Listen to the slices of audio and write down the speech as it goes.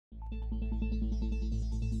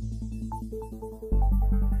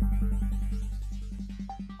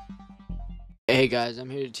Hey guys, I'm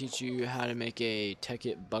here to teach you how to make a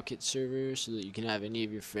Tekkit Bukkit server so that you can have any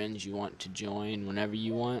of your friends you want to join whenever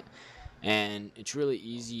you want. And it's really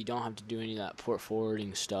easy. You don't have to do any of that port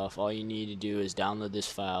forwarding stuff. All you need to do is download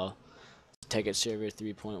this file, Tekkit server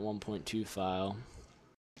 3.1.2 file.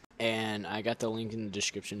 And I got the link in the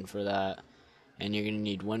description for that. And you're going to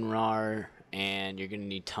need WinRAR and you're going to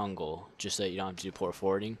need Tungle just so that you don't have to do port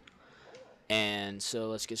forwarding. And so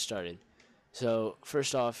let's get started. So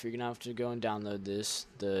first off, you're gonna have to go and download this,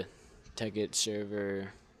 the Tekkit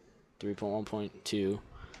server 3.1.2,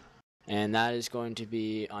 and that is going to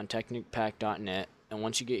be on technicpack.net. And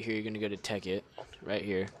once you get here, you're gonna go to Tekkit right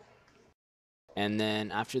here, and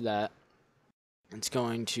then after that, it's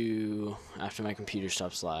going to, after my computer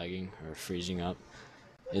stops lagging or freezing up,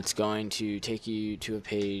 it's going to take you to a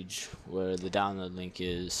page where the download link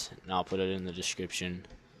is, and I'll put it in the description.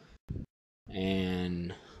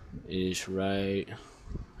 And it is right,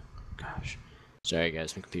 gosh, sorry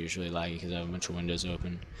guys, my computer's really laggy because I have a bunch of windows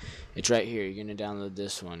open. It's right here. You're going to download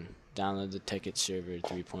this one, download the Tekkit server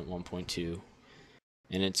 3.1.2,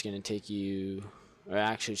 and it's going to take you, or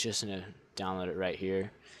actually it's just going to download it right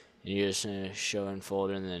here, and you're just going to show in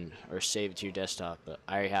folder and then, or save it to your desktop, but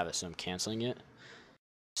I already have it so I'm canceling it.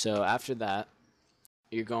 So after that,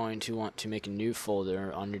 you're going to want to make a new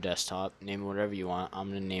folder on your desktop, name it whatever you want. I'm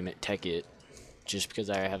going to name it Tekkit, just because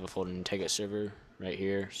I have a folder in Tekkit server right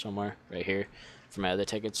here somewhere, right here, for my other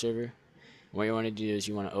Tekkit server. And what you want to do is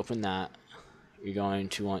you want to open that. You're going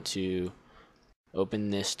to want to open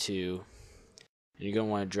this too, and you're going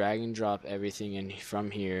to want to drag and drop everything in from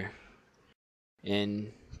here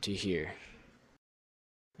into here,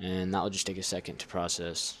 and that will just take a second to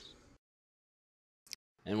process.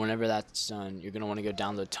 And whenever that's done, you're going to want to go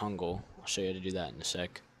download Tungle. I'll show you how to do that in a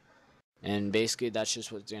sec. And basically, that's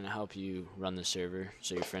just what's going to help you run the server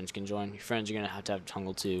so your friends can join. Your friends are going to have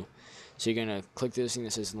Tungle too. So you're going to click this thing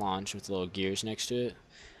that says launch with little gears next to it.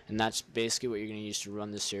 And that's basically what you're going to use to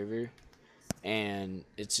run the server. And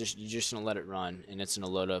it's just, you're just going to let it run. And it's going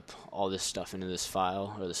to load up all this stuff into this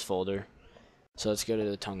file or this folder. So let's go to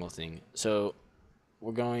the Tungle thing. So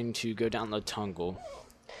we're going to go download Tungle.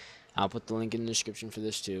 I'll put the link in the description for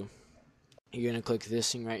this too. You're going to click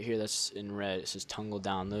this thing right here that's in red. It says Tungle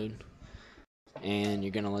download. And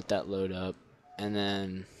you're gonna let that load up, and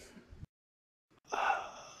then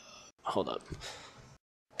hold up.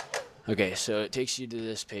 Okay, so it takes you to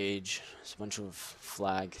this page. It's a bunch of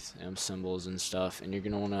flag symbols and stuff, and you're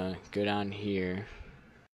gonna want to go down here,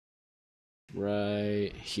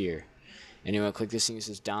 right here, and you want to click this thing that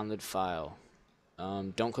says download file.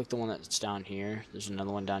 Don't click the one that's down here. There's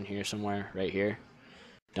another one down here somewhere, right here.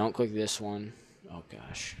 Don't click this one. Oh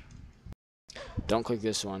gosh. Don't click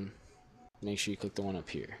this one. Make sure you click the one up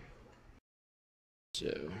here.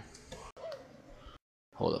 So,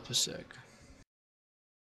 hold up a sec.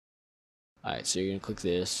 Alright, so you're going to click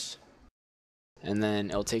this, and then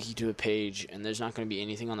it'll take you to a page, and there's not going to be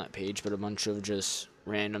anything on that page but a bunch of just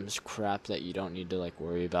random crap that you don't need to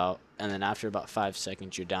worry about. And then after about 5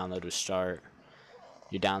 seconds, your download will start.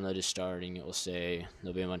 Your download is starting. It will say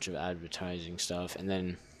there'll be a bunch of advertising stuff, and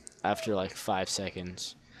then after 5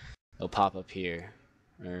 seconds, it'll pop up here,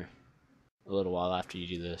 or a little while after you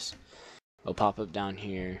do this, it'll pop up down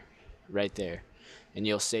here, right there, and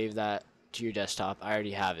you'll save that to your desktop. I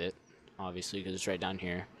already have it, obviously, because it's right down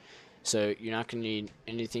here. So you're not going to need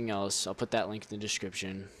anything else. I'll put that link in the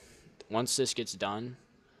description. Once this gets done,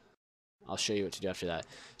 I'll show you what to do after that.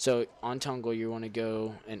 So on Tungle, you want to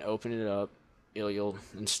go and open it up. You'll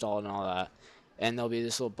install it and all that, and there'll be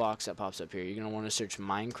this little box that pops up here. You're going to want to search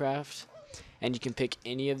Minecraft. And you can pick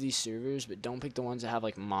any of these servers, but don't pick the ones that have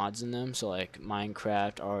mods in them. So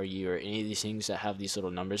Minecraft, RU, or any of these things that have these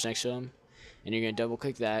little numbers next to them. And you're going to double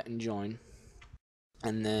click that and join.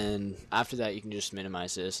 And then after that, you can just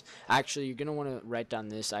minimize this. Actually, you're going to want to write down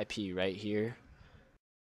this IP right here.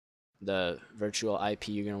 The virtual IP,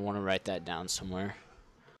 you're going to want to write that down somewhere.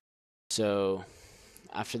 So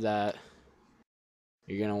after that,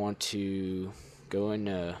 you're going to want to go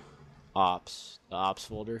into ops, the ops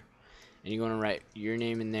folder. And you're going to write your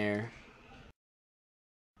name in there.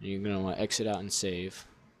 And you're going to want to exit out and save.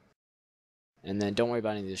 And then don't worry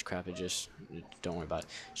about any of this crap. Don't worry about it.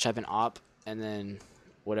 Just type in op and then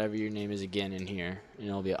whatever your name is again in here. And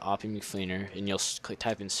it'll be Oppie McFleener. And you'll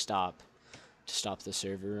type in stop to stop the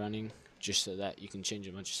server running. Just so that you can change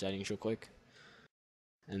a bunch of settings real quick.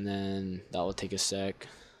 And then that will take a sec.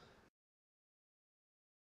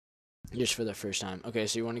 Just for the first time. Okay,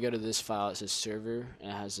 so you want to go to this file. It says server,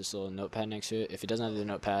 and it has this little notepad next to it. If it doesn't have the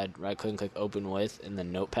notepad, right click and click open with, and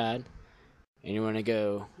then notepad. And you want to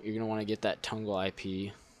go, you're going to want to get that Tungle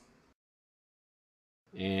IP.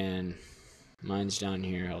 And Mine's down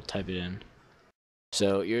here. I'll type it in.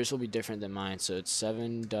 So yours will be different than mine. So it's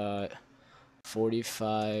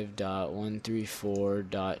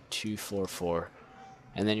 7.45.134.244.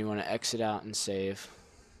 And then you want to exit out and save.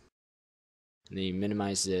 And then you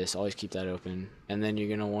minimize this. Always keep that open. And then you're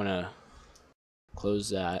going to want to close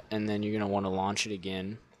that. And then you're going to want to launch it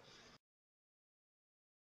again.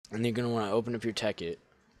 And you're going to want to open up your Tekkit.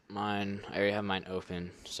 I already have mine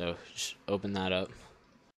open. So just open that up.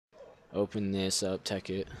 Open this up,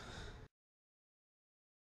 Tekkit.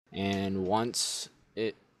 And once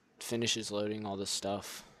it finishes loading all this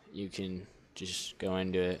stuff, you can just go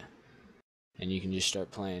into it and you can just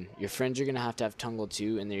start playing. Your friends are gonna have to have Tungle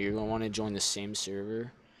too, and you're gonna want to join the same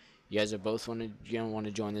server. You guys are both gonna want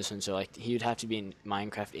to join this one. So like he would have to be in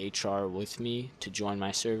Minecraft HR with me to join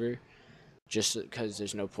my server, just because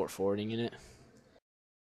there's no port forwarding in it.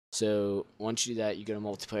 So once you do that, you go to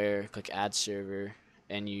multiplayer, click add server,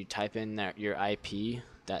 and you type in your IP,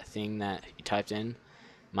 that thing that you typed in.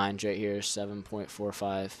 Mine's right here,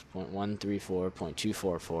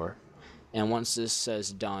 7.45.134.244. And once this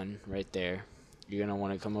says done right there, you're going to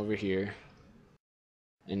want to come over here.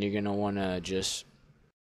 And you're going to want to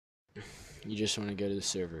you just want to go to the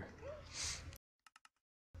server.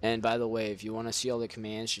 And by the way, if you want to see all the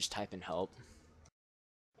commands, just type in help.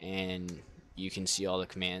 And you can see all the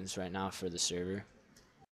commands right now for the server.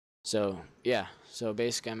 So, yeah. So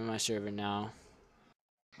basically, I'm in my server now.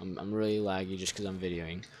 I'm really laggy just because I'm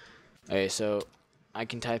videoing. Okay, so I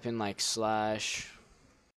can type in like /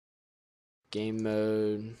 game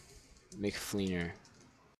mode McFleener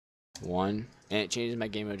 1, and it changes my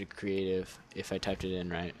game mode to creative if I typed it in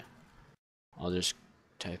right. I'll just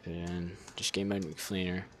type it in, just game mode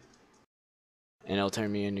McFleener, and it'll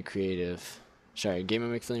turn me into creative. Sorry, game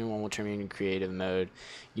mode McFleener 1 will turn me into creative mode.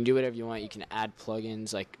 You can do whatever you want. You can add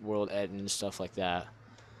plugins like world edit and stuff like that.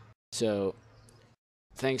 So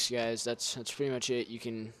thanks guys, that's pretty much it. You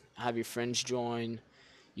can have your friends join,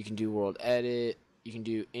 you can do world edit, you can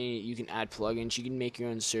add plugins, you can make your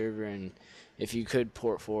own server, and if you could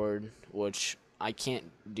port forward, which I can't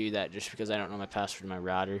do that just because I don't know my password to my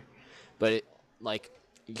router, but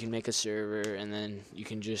you can make a server and then you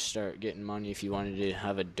can just start getting money if you wanted to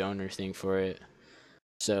have a donor thing for it,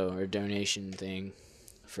 or donation thing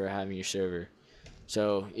for having your server.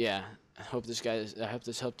 So yeah, I hope this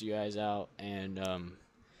helped you guys out, and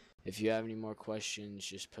if you have any more questions,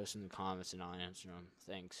 just post in the comments and I'll answer them.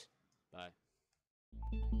 Thanks. Bye.